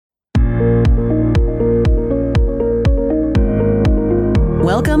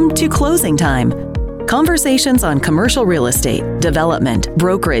to Closing Time. Conversations on commercial real estate, development,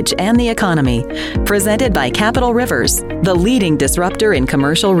 brokerage, and the economy. Presented by Capital Rivers, the leading disruptor in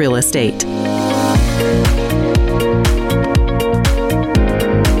commercial real estate.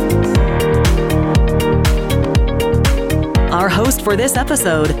 Our host for this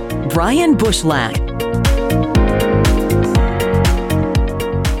episode, Brian Bushlach.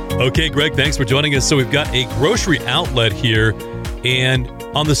 Okay, Greg, thanks for joining us. So we've got a grocery outlet here, and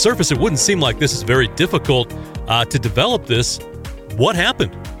on the surface, it wouldn't seem like this is very difficult to develop this. What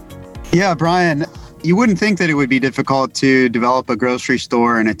happened? Yeah, Brian, you wouldn't think that it would be difficult to develop a grocery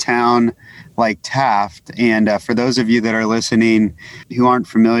store in a town like Taft. And for those of you that are listening who aren't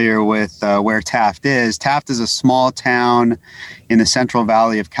familiar with where Taft is a small town in the Central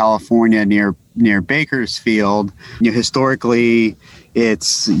Valley of California near Bakersfield. Historically,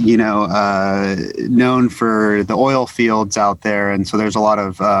 it's known for the oil fields out there, and so there's a lot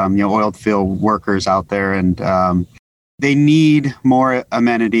of oil field workers out there, and they need more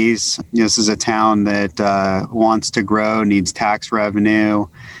amenities. This is a town that wants to grow, needs tax revenue.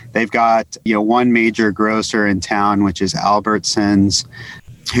 They've got one major grocer in town, which is Albertsons,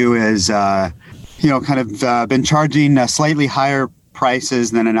 who has been charging slightly higher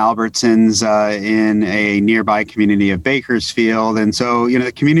prices than an Albertsons in a nearby community of Bakersfield. And so,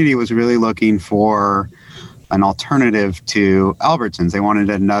 the community was really looking for an alternative to Albertsons. They wanted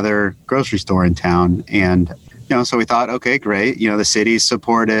another grocery store in town. And, so we thought, okay, great. The city's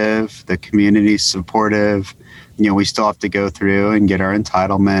supportive, the community's supportive. We still have to go through and get our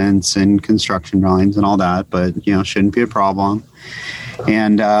entitlements and construction drawings and all that, but, shouldn't be a problem.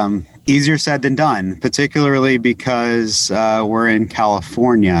 And, easier said than done, particularly because we're in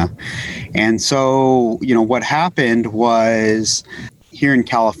California. And so, what happened was here in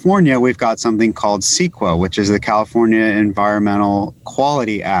California, we've got something called CEQA, which is the California Environmental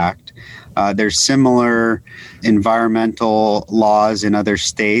Quality Act. There's similar environmental laws in other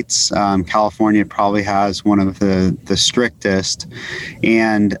states. California probably has one of the strictest.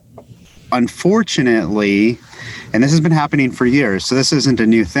 And unfortunately, and this has been happening for years, so this isn't a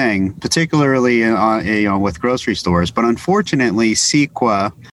new thing, particularly with grocery stores. But unfortunately,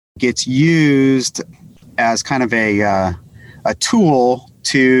 CEQA gets used as kind of a tool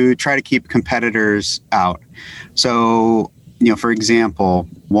to try to keep competitors out. So, for example,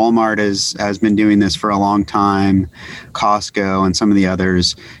 Walmart has been doing this for a long time, Costco and some of the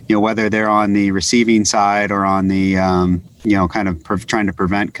others, whether they're on the receiving side or on the trying to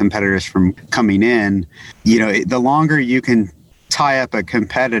prevent competitors from coming in, the longer you can tie up a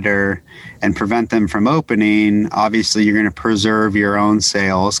competitor and prevent them from opening, obviously you're going to preserve your own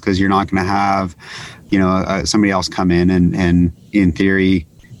sales because you're not going to have, somebody else come in and in theory,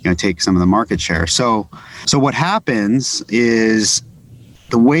 take some of the market share. So what happens is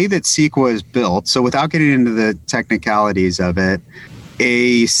the way that CEQA is built, so without getting into the technicalities of it,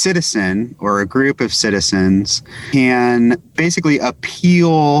 a citizen or a group of citizens can basically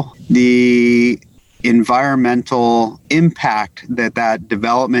appeal the environmental impact that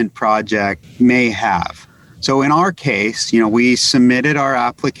development project may have. So in our case, we submitted our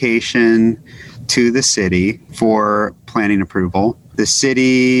application to the city for planning approval. The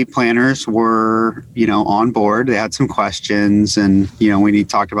city planners were, on board. They had some questions, and, we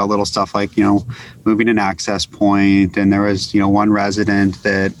talked about little stuff like, moving an access point. And there was, one resident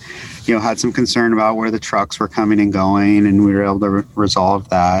that, had some concern about where the trucks were coming and going, and we were able to resolve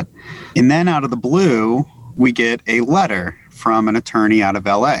that. And then out of the blue, we get a letter from an attorney out of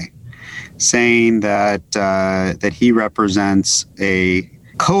LA saying that he represents a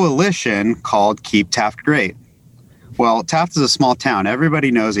coalition called Keep Taft Great. Well, Taft is a small town. Everybody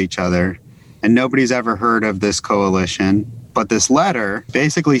knows each other, and nobody's ever heard of this coalition. But this letter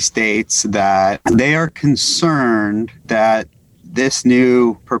basically states that they are concerned that this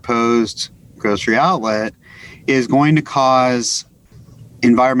new proposed grocery outlet is going to cause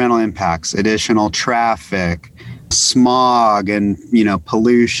environmental impacts, additional traffic, smog and,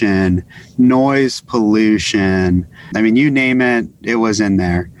 pollution, noise pollution. I mean, you name it, it was in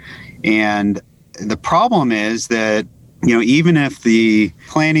there. And the problem is that, even if the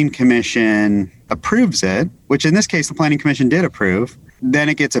Planning Commission approves it, which in this case, the Planning Commission did approve, then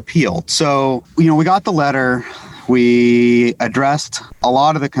it gets appealed. So, we got the letter. We addressed a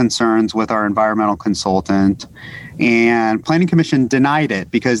lot of the concerns with our environmental consultant, and Planning Commission denied it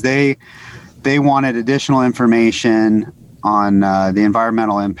because they wanted additional information on the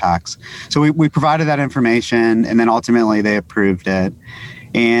environmental impacts. So we provided that information, and then ultimately they approved it.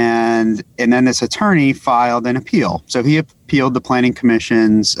 And then this attorney filed an appeal. So he appealed the Planning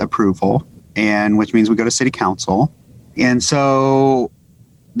Commission's approval, and which means we go to City Council. And so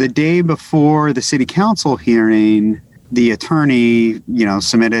the day before the city council hearing, the attorney,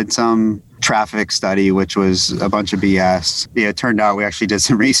 submitted some traffic study, which was a bunch of BS. It turned out we actually did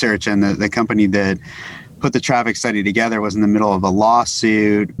some research, and the company that put the traffic study together was in the middle of a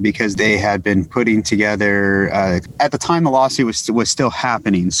lawsuit because they had been putting together, at the time the lawsuit was still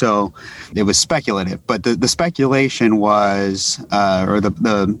happening. So it was speculative, but the speculation was, or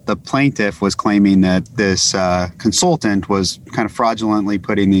the plaintiff was claiming that this consultant was kind of fraudulently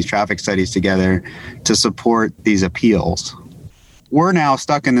putting these traffic studies together to support these appeals. We're now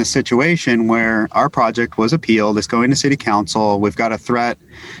stuck in this situation where our project was appealed. It's going to city council. We've got a threat,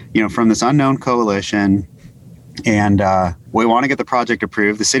 from this unknown coalition, and we want to get the project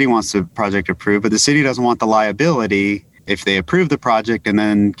approved. The city wants the project approved, but the city doesn't want the liability if they approve the project and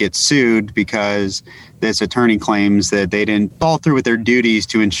then get sued because this attorney claims that they didn't follow through with their duties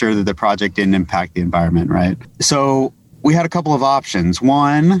to ensure that the project didn't impact the environment, right? So we had a couple of options.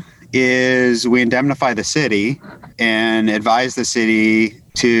 One is we indemnify the city and advise the city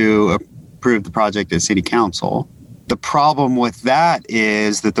to approve the project at city council. The problem with that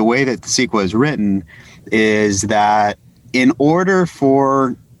is that the way that the CEQA is written is that in order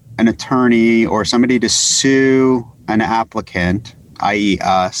for an attorney or somebody to sue an applicant, i.e.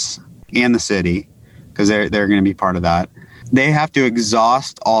 us and the city, because they're going to be part of that, they have to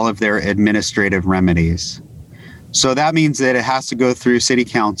exhaust all of their administrative remedies. So that means that it has to go through city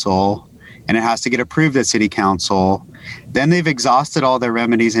council and it has to get approved at city council. Then they've exhausted all their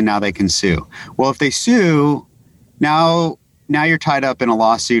remedies and now they can sue. Well, if they sue, now you're tied up in a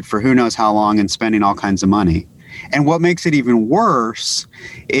lawsuit for who knows how long and spending all kinds of money. And what makes it even worse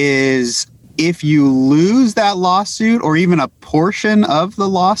is if you lose that lawsuit or even a portion of the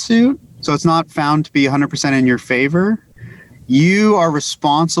lawsuit, so it's not found to be 100% in your favor, you are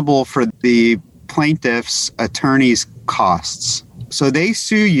responsible for the plaintiff's attorney's costs. So they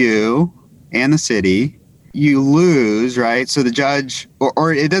sue you and the city, you lose, right? So the judge,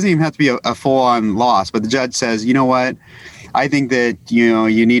 or it doesn't even have to be a full-on loss, but the judge says, you know what? I think that,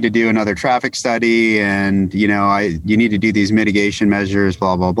 you need to do another traffic study and, you need to do these mitigation measures,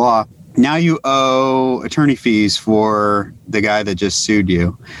 blah, blah, blah. Now you owe attorney fees for the guy that just sued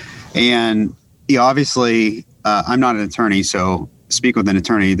you. And obviously, I'm not an attorney, so speak with an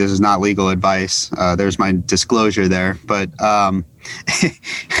attorney. This is not legal advice. There's my disclosure there. But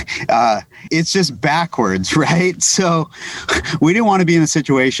it's just backwards, right? So we didn't want to be in a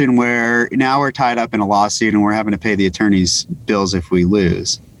situation where now we're tied up in a lawsuit and we're having to pay the attorney's bills if we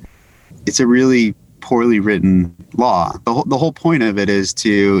lose. It's a really poorly written law. The whole point of it is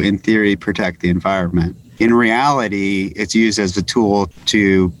to, in theory, protect the environment. In reality, it's used as a tool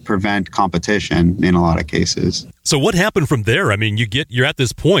to prevent competition in a lot of cases. So what happened from there? I mean, you're at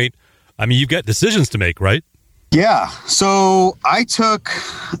this point. I mean, you've got decisions to make, right? Yeah. So I took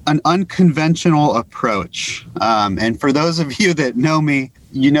an unconventional approach. And for those of you that know me,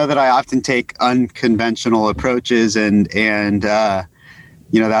 you know that I often take unconventional approaches and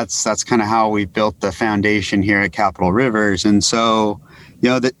that's kind of how we built the foundation here at Capital Rivers. And so,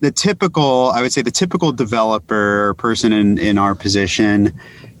 the typical developer or person in our position,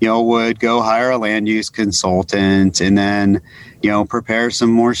 would go hire a land use consultant and then, prepare some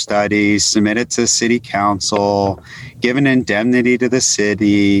more studies, submit it to city council, give an indemnity to the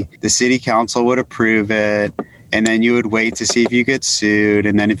city council would approve it. And then you would wait to see if you get sued.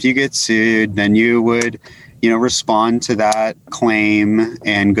 And then if you get sued, then you would, respond to that claim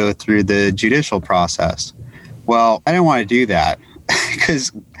and go through the judicial process. Well, I didn't want to do that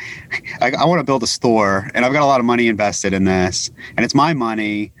because I want to build a store and I've got a lot of money invested in this and it's my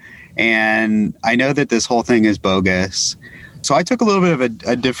money. And I know that this whole thing is bogus. So I took a little bit of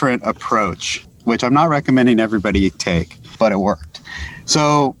a different approach, which I'm not recommending everybody take, but it worked.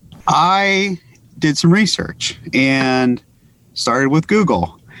 So I did some research and started with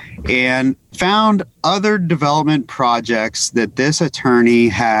Google and found other development projects that this attorney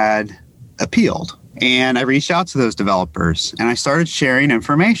had appealed. And I reached out to those developers and I started sharing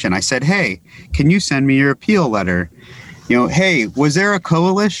information. I said, hey, can you send me your appeal letter? Hey, was there a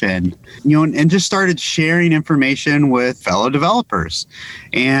coalition? And just started sharing information with fellow developers.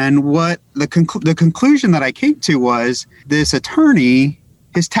 And what the conclusion that I came to was this attorney,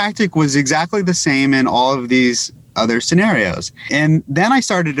 his tactic was exactly the same in all of these other scenarios. And then I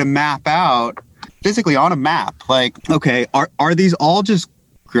started to map out physically on a map, like, okay, are these all just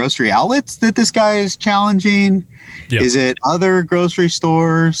grocery outlets that this guy is challenging? Yep. Is it other grocery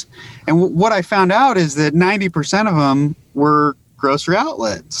stores? And what I found out is that 90% of them were grocery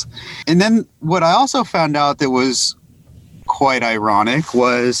outlets. And then what I also found out that was quite ironic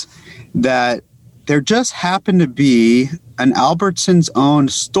was that there just happened to be an Albertsons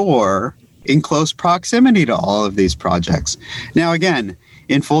owned store in close proximity to all of these projects. Now, again,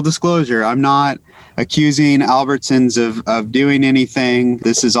 in full disclosure, I'm not accusing Albertsons of doing anything.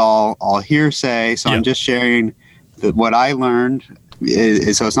 This is all hearsay. So I'm just sharing what I learned.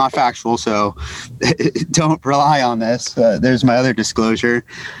 So it's not factual. So don't rely on this. There's my other disclosure.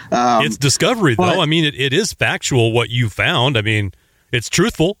 It's discovery, though. I mean, it is factual what you found. I mean, it's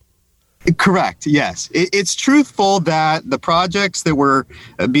truthful. Correct. Yes. It's truthful that the projects that were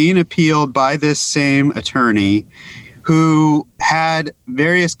being appealed by this same attorney, who had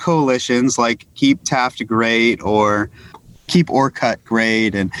various coalitions like Keep Taft Great or Keep Orcutt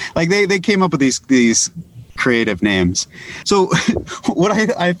Great, and like they came up with these creative names. So what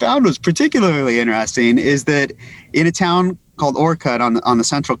I found was particularly interesting is that in a town called Orcutt on the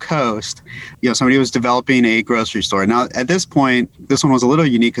Central Coast, somebody was developing a grocery store. Now, at this point, this one was a little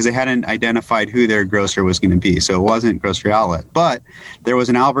unique because they hadn't identified who their grocer was going to be. So it wasn't Grocery Outlet, but there was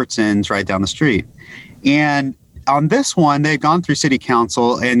an Albertsons right down the street. And on this one, they had gone through city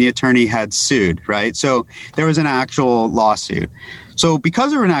council and the attorney had sued, right? So there was an actual lawsuit. So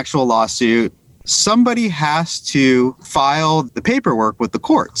because of an actual lawsuit, somebody has to file the paperwork with the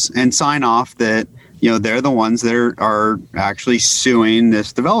courts and sign off that they're the ones that are actually suing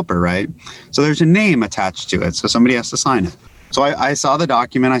this developer, right? So there's a name attached to it. So somebody has to sign it. So I saw the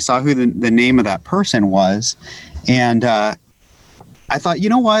document. I saw who the name of that person was. And I thought, you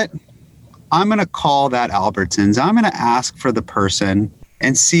know what? I'm going to call that Albertsons. I'm going to ask for the person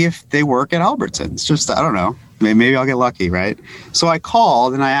and see if they work at Albertsons. Just, I don't know. Maybe I'll get lucky, right? So I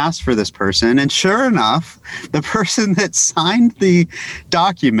called and I asked for this person. And sure enough, the person that signed the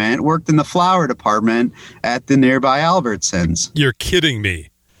document worked in the flower department at the nearby Albertsons. You're kidding me.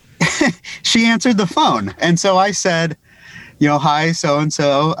 She answered the phone. And so I said, hi,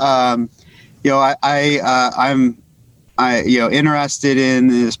 so-and-so. I'm interested in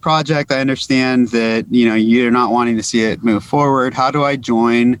this project. I understand that, you're not wanting to see it move forward. How do I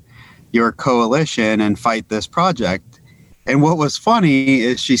join your coalition and fight this project? And what was funny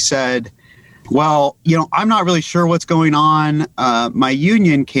is she said, well, I'm not really sure what's going on. My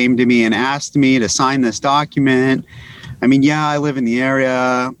union came to me and asked me to sign this document. I mean, yeah, I live in the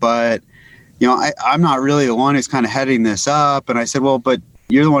area, but, I'm not really the one who's kind of heading this up. And I said, well, but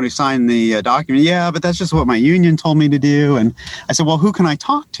you're the one who signed the document. Yeah, but that's just what my union told me to do. And I said, well, who can I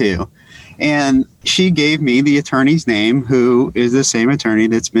talk to? And she gave me the attorney's name, who is the same attorney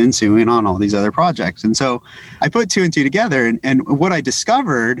that's been suing on all these other projects. And so I put two and two together. And what I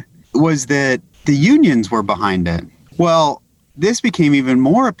discovered was that the unions were behind it. Well, this became even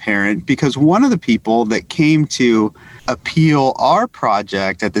more apparent because one of the people that came to appeal our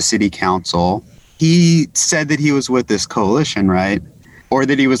project at the city council, he said that he was with this coalition, right? Or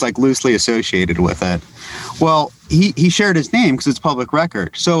that he was like loosely associated with it. Well, he shared his name because it's public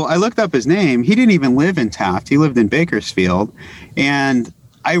record. So I looked up his name. He didn't even live in Taft. He lived in Bakersfield. And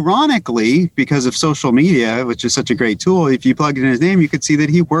ironically, because of social media, which is such a great tool, if you plugged in his name, you could see that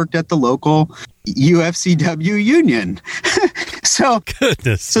he worked at the local UFCW union. So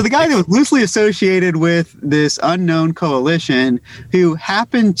the guy that was loosely associated with this unknown coalition, who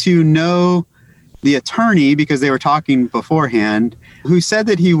happened to know the attorney because they were talking beforehand, who said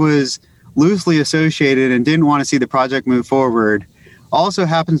that he was loosely associated and didn't want to see the project move forward, also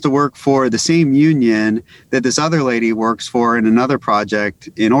happens to work for the same union that this other lady works for in another project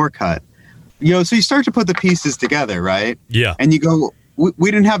in Orcutt. So you start to put the pieces together, right? Yeah. And you go,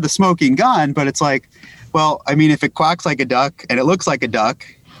 we didn't have the smoking gun, but it's like, well, I mean, if it quacks like a duck and it looks like a duck,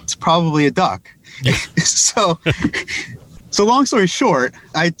 it's probably a duck. Yeah. So long story short,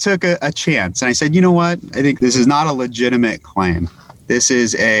 I took a chance and I said, you know what? I think this is not a legitimate claim. This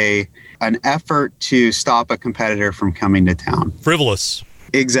is an effort to stop a competitor from coming to town. Frivolous.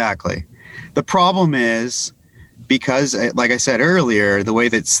 Exactly. The problem is, because, like I said earlier, the way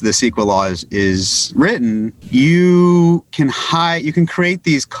that the CEQA law is written, you can create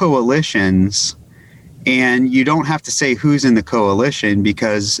these coalitions, and you don't have to say who's in the coalition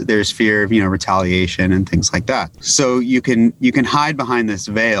because there's fear of, retaliation and things like that. So you can hide behind this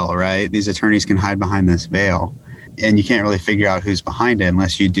veil, right? These attorneys can hide behind this veil, and you can't really figure out who's behind it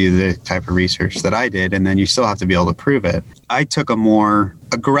unless you do the type of research that I did, and then you still have to be able to prove it. I took a more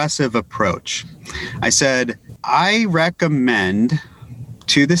aggressive approach. I said, I recommend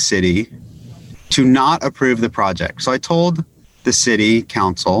to the city to not approve the project. So I told the city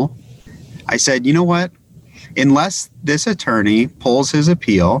council, I said, you know what? Unless this attorney pulls his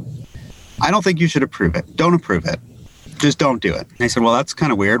appeal, I don't think you should approve it. Don't approve it. Just don't do it. And I said, well, that's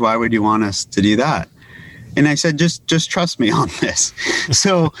kind of weird. Why would you want us to do that? And I said, just trust me on this.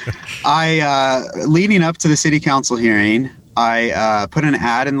 So leading up to the city council hearing, I put an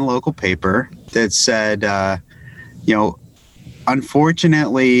ad in the local paper that said,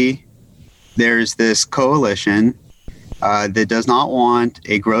 unfortunately, there's this coalition that does not want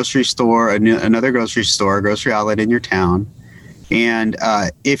a grocery store, another grocery store, a grocery outlet in your town. And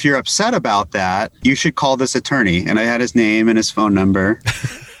if you're upset about that, you should call this attorney. And I had his name and his phone number.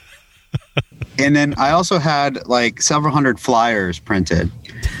 And then I also had like several hundred flyers printed,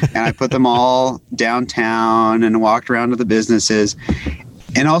 and I put them all downtown and walked around to the businesses,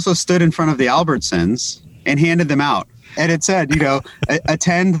 and also stood in front of the Albertsons and handed them out. And it said,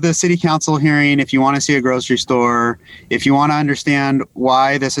 attend the city council hearing if you want to see a grocery store. If you want to understand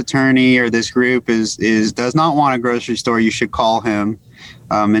why this attorney or this group does not want a grocery store, you should call him.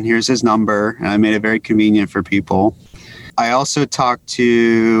 And here's his number. And I made it very convenient for people. I also talked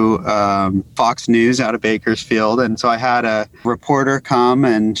to Fox News out of Bakersfield. And so I had a reporter come,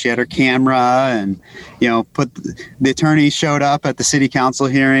 and she had her camera, and, the attorney showed up at the city council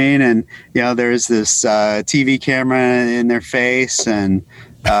hearing, and, there's this TV camera in their face and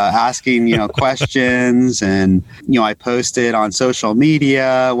asking, questions. And, I posted on social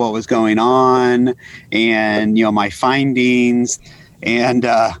media what was going on and, my findings. And,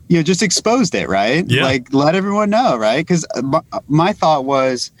 just exposed it, right? Yeah. Like, let everyone know, right? Because my thought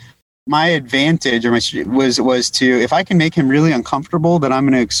was, my advantage was to, if I can make him really uncomfortable, that I'm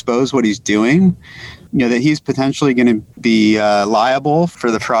going to expose what he's doing, that he's potentially going to be liable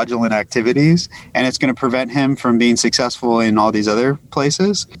for the fraudulent activities, and it's going to prevent him from being successful in all these other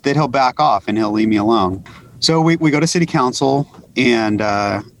places, that he'll back off and he'll leave me alone. So we go to city council, and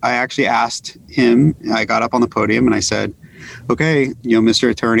I actually asked him, I got up on the podium and I said, okay, Mr.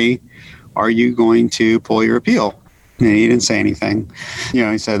 Attorney, are you going to pull your appeal? And he didn't say anything.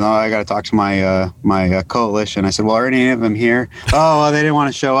 He said, I got to talk to my coalition. I said, well, are any of them here? Oh, well, they didn't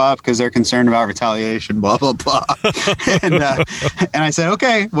want to show up because they're concerned about retaliation, blah, blah, blah. and I said,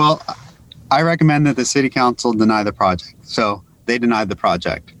 okay, well, I recommend that the city council deny the project. So they denied the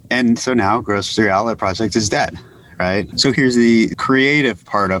project. And so now Grocery Outlet Project is dead, right? So here's the creative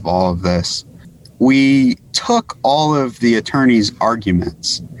part of all of this. We took all of the attorney's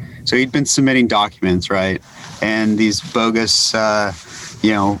arguments. So he'd been submitting documents, right? And these bogus,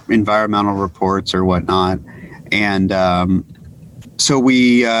 environmental reports or whatnot. And so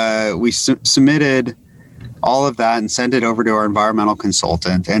we submitted all of that and sent it over to our environmental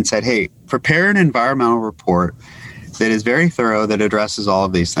consultant and said, hey, prepare an environmental report that is very thorough, that addresses all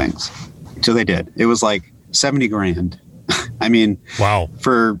of these things. So they did. It was like $70,000. I mean, wow.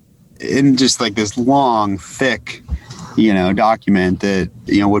 In just like this long, thick, document that,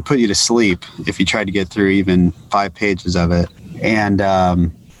 would put you to sleep if you tried to get through even 5 pages of it. And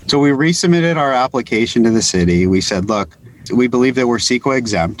so we resubmitted our application to the city. We said, look, we believe that we're CEQA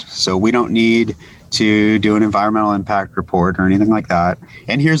exempt, so we don't need to do an environmental impact report or anything like that.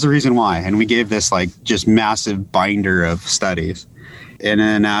 And here's the reason why. And we gave this like just massive binder of studies. And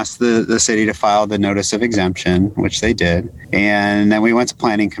then asked the city to file the notice of exemption, which they did. And then we went to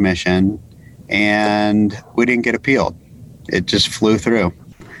Planning Commission, and we didn't get appealed. It just flew through.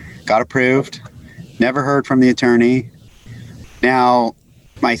 Got approved. Never heard from the attorney. Now,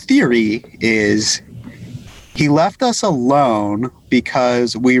 my theory is he left us alone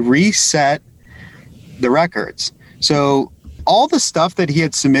because we reset the records. So all the stuff that he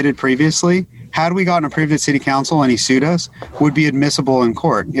had submitted previously, had we gotten approved at city council and he sued us, would be admissible in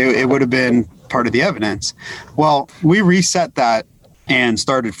court. It would have been part of the evidence. Well, we reset that and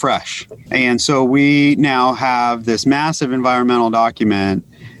started fresh. And so we now have this massive environmental document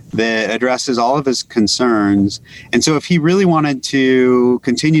that addresses all of his concerns. And so if he really wanted to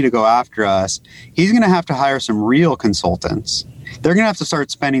continue to go after us, he's going to have to hire some real consultants. They're going to have to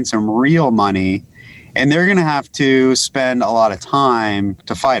start spending some real money, and they're going to have to spend a lot of time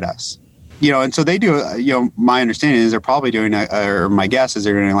to fight us. And so they do, my understanding is they're probably doing, or my guess is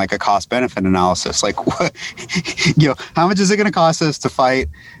they're doing like a cost benefit analysis. Like, what, how much is it going to cost us to fight?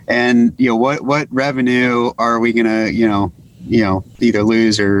 And, what revenue are we going to, either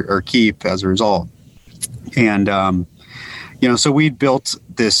lose or keep as a result? And, so we built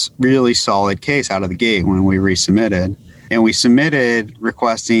this really solid case out of the gate when we resubmitted. And we submitted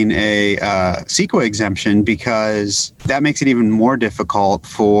requesting a CEQA exemption because that makes it even more difficult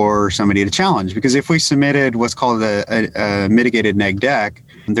for somebody to challenge. Because if we submitted what's called a mitigated neg deck,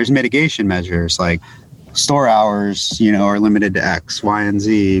 there's mitigation measures like store hours, are limited to X, Y, and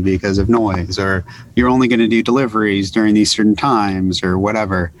Z because of noise, or you're only going to do deliveries during these certain times or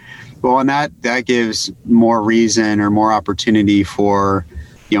whatever. Well, and that gives more reason or more opportunity for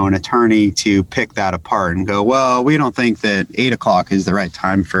an attorney to pick that apart and go, well, we don't think that 8 o'clock is the right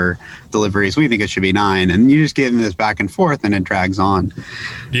time for deliveries. We think it should be 9. And you just get into this back and forth and it drags on.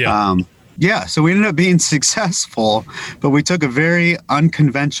 Yeah. So we ended up being successful, but we took a very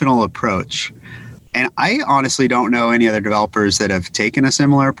unconventional approach. And I honestly don't know any other developers that have taken a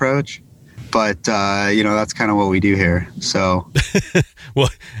similar approach. But, that's kind of what we do here. So, well,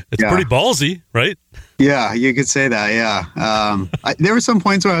 it's pretty ballsy, right? Yeah, you could say that. Yeah. There were some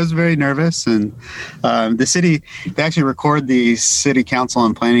points where I was very nervous, and the city, they actually record the city council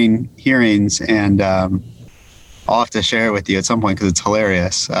and planning hearings, and I'll have to share it with you at some point because it's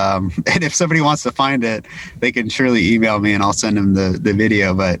hilarious. And if somebody wants to find it, they can surely email me and I'll send them the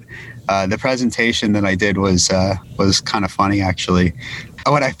video. But the presentation that I did was kind of funny, actually.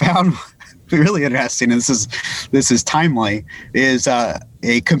 What I found really interesting, and this is timely, is a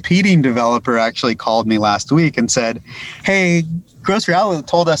competing developer actually called me last week and said, hey, Grocery Outlet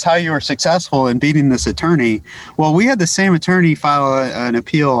told us how you were successful in beating this attorney. Well, we had the same attorney file an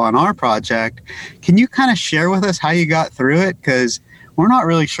appeal on our project. Can you kind of share with us how you got through it? Because we're not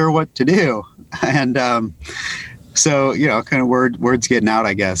really sure what to do. And so, kind of words getting out,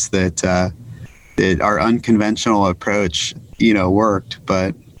 I guess, that our unconventional approach, worked.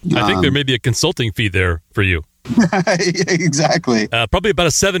 But I think there may be a consulting fee there for you. Exactly. Probably about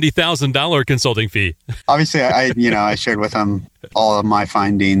a $70,000 consulting fee. Obviously, I shared with them all of my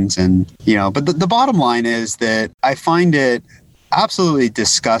findings, and but the bottom line is that I find it absolutely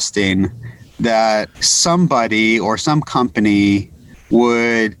disgusting that somebody or some company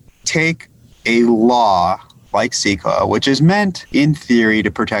would take a law like CEQA, which is meant in theory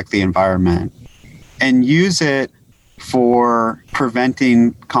to protect the environment, and use it for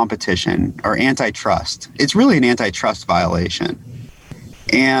preventing competition or antitrust. It's really an antitrust violation.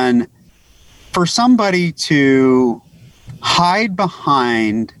 And for somebody to hide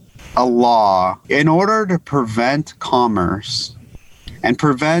behind a law in order to prevent commerce and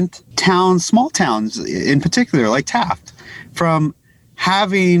prevent small towns in particular, like Taft, from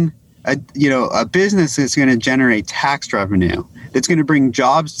having a business that's going to generate tax revenue, that's going to bring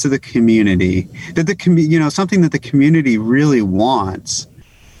jobs to the community, that something that the community really wants,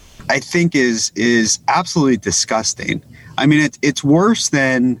 I think is absolutely disgusting. I mean, it's worse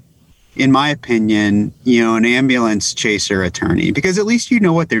than, in my opinion, an ambulance chaser attorney, because at least you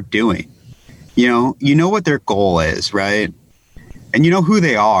know what they're doing. You know what their goal is, right? And you know who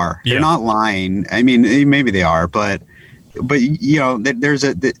they are. Yeah. They're not lying. I mean, maybe they are, but there's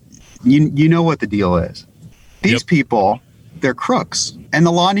you know what the deal is. These people, they're crooks, and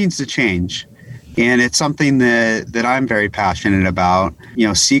the law needs to change. And it's something that I'm very passionate about.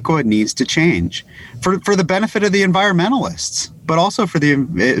 CEQA needs to change for the benefit of the environmentalists, but also for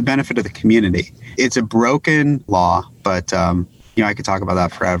the benefit of the community. It's a broken law, but I could talk about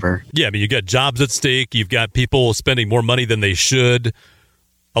that forever. Yeah, I mean, you got jobs at stake. You've got people spending more money than they should.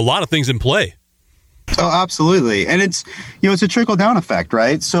 A lot of things in play. Oh, absolutely. And it's a trickle down effect,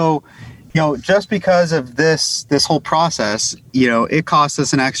 right? So, just because of this whole process, it cost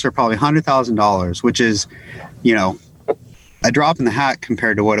us an extra probably $100,000, which is, a drop in the hat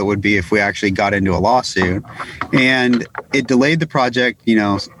compared to what it would be if we actually got into a lawsuit. And it delayed the project,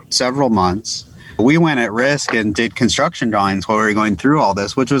 several months. We went at risk and did construction drawings while we were going through all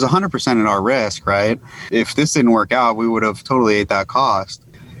this, which was 100% at our risk, right? If this didn't work out, we would have totally ate that cost.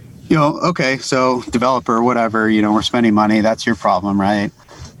 Okay, so developer, whatever, we're spending money. That's your problem, right?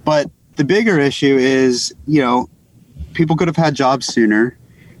 But the bigger issue is, people could have had jobs sooner.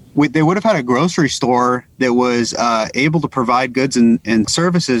 They would have had a grocery store that was able to provide goods and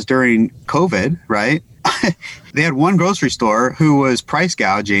services during COVID, right? They had one grocery store who was price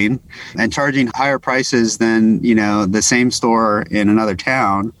gouging and charging higher prices than, the same store in another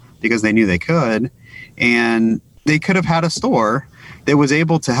town because they knew they could. And they could have had a store that was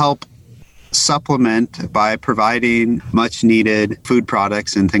able to help supplement by providing much needed food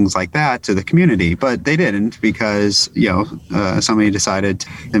products and things like that to the community. But they didn't because, somebody decided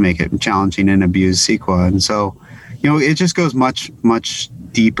to make it challenging and abuse CEQA. And so, it just goes much, much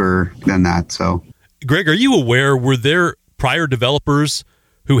deeper than that. So, Greg, are you aware, were there prior developers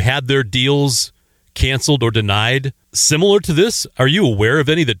who had their deals canceled or denied similar to this? Are you aware of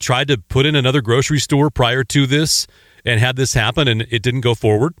any that tried to put in another grocery store prior to this and had this happen and it didn't go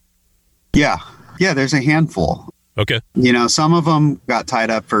forward? Yeah, there's a handful. Okay. Some of them got tied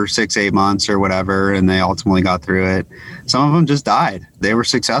up for 6-8 months or whatever, and they ultimately got through it. Some of them just died. They were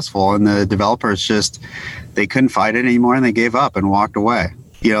successful, and the developers they couldn't fight it anymore, and they gave up and walked away.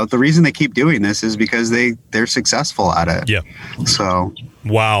 the reason they keep doing this is because they're successful at it. Yeah. So.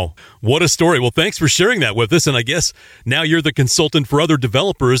 Wow. What a story. Well, thanks for sharing that with us. And I guess now you're the consultant for other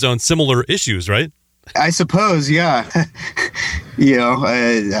developers on similar issues, right? I suppose, yeah.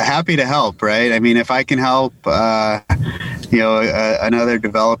 Happy to help, right? I mean, if I can help, another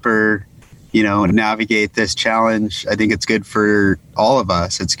developer, navigate this challenge, I think it's good for all of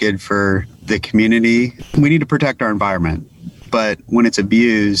us. It's good for the community. We need to protect our environment. But when it's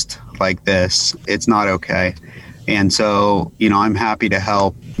abused like this, it's not okay. And so, I'm happy to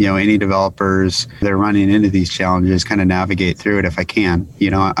help, any developers that are running into these challenges kind of navigate through it if I can.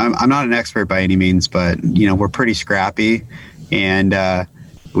 I'm not an expert by any means, but, we're pretty scrappy and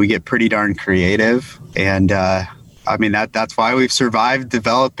we get pretty darn creative. And that's why we've survived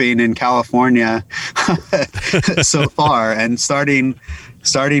developing in California so far, and starting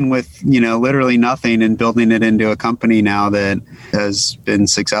with, literally nothing and building it into a company now that has been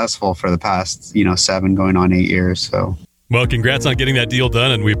successful for the past, 7 going on 8 years. So, well, congrats on getting that deal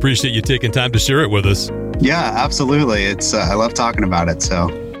done. And we appreciate you taking time to share it with us. Yeah, absolutely. It's, I love talking about it. So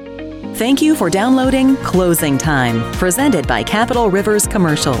thank you for downloading Closing Time, presented by Capital Rivers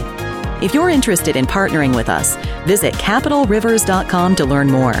Commercial. If you're interested in partnering with us, visit capitalrivers.com to learn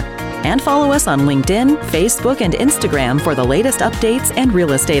more. And follow us on LinkedIn, Facebook, and Instagram for the latest updates and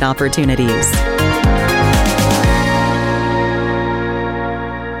real estate opportunities.